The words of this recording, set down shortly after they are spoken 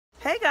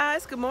Hey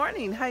guys, good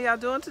morning. How y'all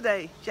doing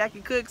today?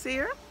 Jackie Cooks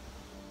here.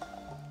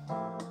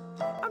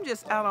 I'm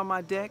just out on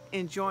my deck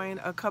enjoying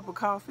a cup of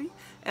coffee,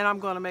 and I'm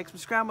going to make some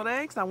scrambled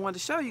eggs. I wanted to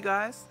show you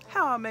guys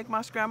how I make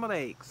my scrambled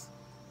eggs.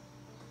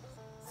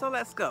 So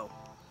let's go.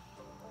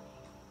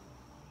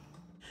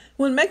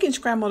 When making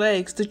scrambled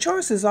eggs, the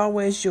choice is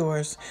always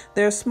yours.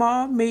 They're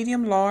small,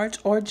 medium, large,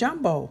 or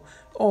jumbo.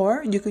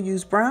 Or you could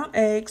use brown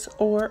eggs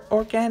or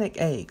organic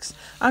eggs.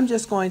 I'm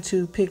just going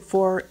to pick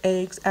 4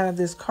 eggs out of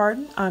this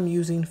carton. I'm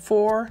using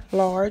 4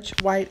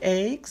 large white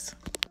eggs.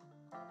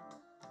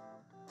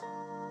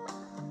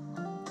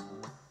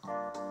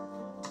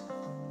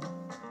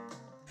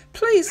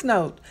 Please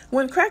note,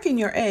 when cracking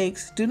your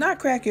eggs, do not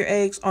crack your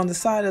eggs on the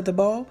side of the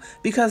bowl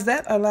because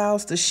that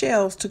allows the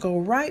shells to go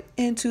right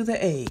into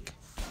the egg.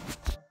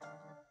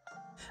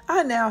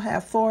 I now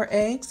have 4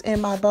 eggs in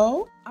my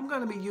bowl. I'm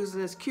going to be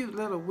using this cute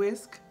little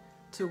whisk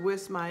to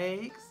whisk my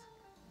eggs.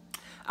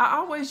 I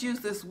always use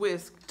this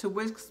whisk to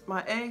whisk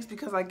my eggs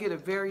because I get a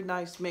very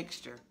nice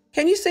mixture.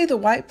 Can you see the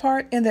white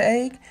part in the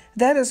egg?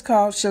 That is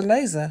called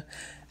xoxo.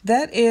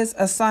 That is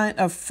a sign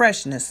of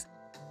freshness.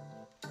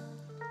 For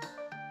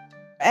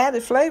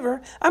added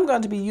flavor, I'm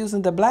going to be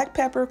using the black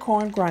pepper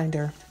corn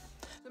grinder.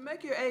 To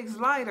make your eggs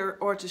lighter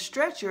or to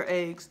stretch your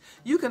eggs,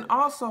 you can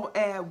also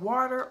add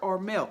water or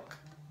milk.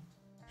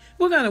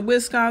 We're going to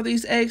whisk all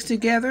these eggs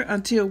together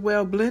until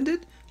well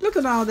blended. Look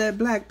at all that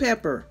black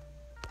pepper.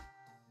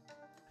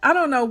 I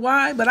don't know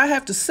why, but I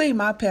have to see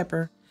my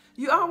pepper.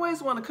 You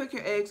always want to cook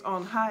your eggs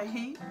on high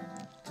heat.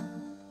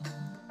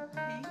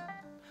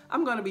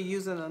 I'm going to be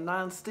using a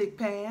non-stick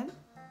pan.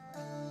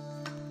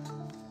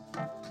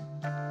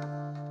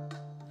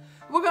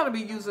 We're going to be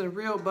using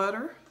real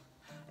butter.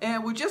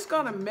 And we're just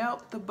going to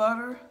melt the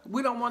butter.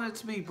 We don't want it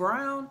to be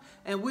brown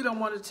and we don't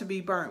want it to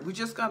be burnt. We're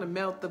just going to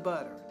melt the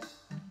butter.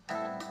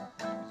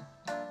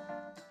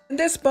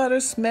 This butter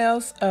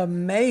smells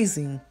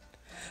amazing.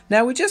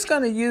 Now we're just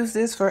going to use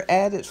this for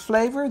added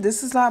flavor.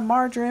 This is not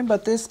margarine,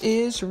 but this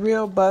is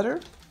real butter.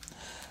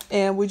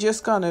 And we're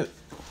just going to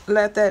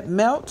let that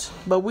melt,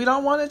 but we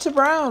don't want it to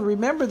brown.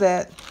 Remember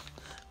that.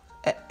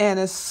 And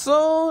as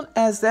soon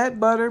as that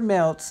butter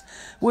melts,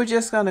 we're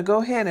just going to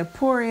go ahead and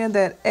pour in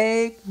that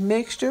egg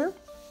mixture.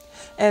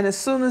 And as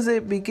soon as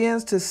it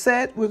begins to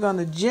set, we're going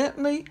to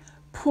gently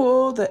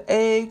pull the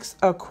eggs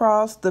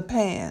across the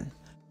pan.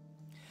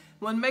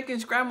 When making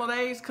scrambled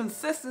eggs,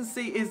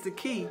 consistency is the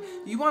key.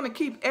 You want to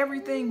keep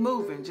everything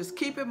moving. Just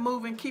keep it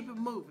moving, keep it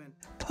moving.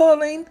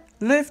 Pulling,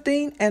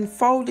 lifting, and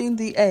folding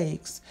the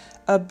eggs.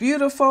 A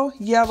beautiful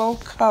yellow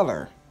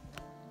color.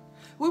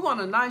 We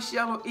want a nice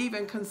yellow,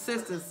 even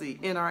consistency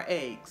in our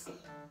eggs.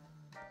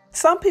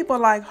 Some people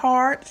like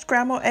hard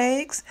scrambled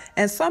eggs,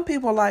 and some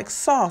people like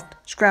soft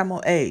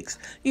scrambled eggs.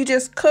 You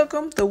just cook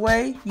them the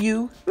way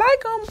you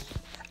like them.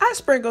 I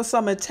sprinkle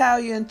some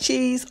Italian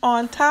cheese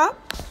on top.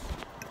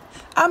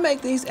 I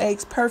make these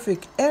eggs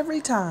perfect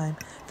every time.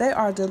 They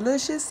are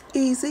delicious,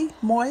 easy,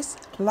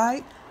 moist,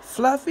 light,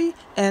 fluffy,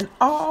 and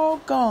all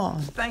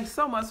gone. Thanks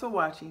so much for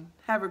watching.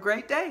 Have a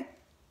great day.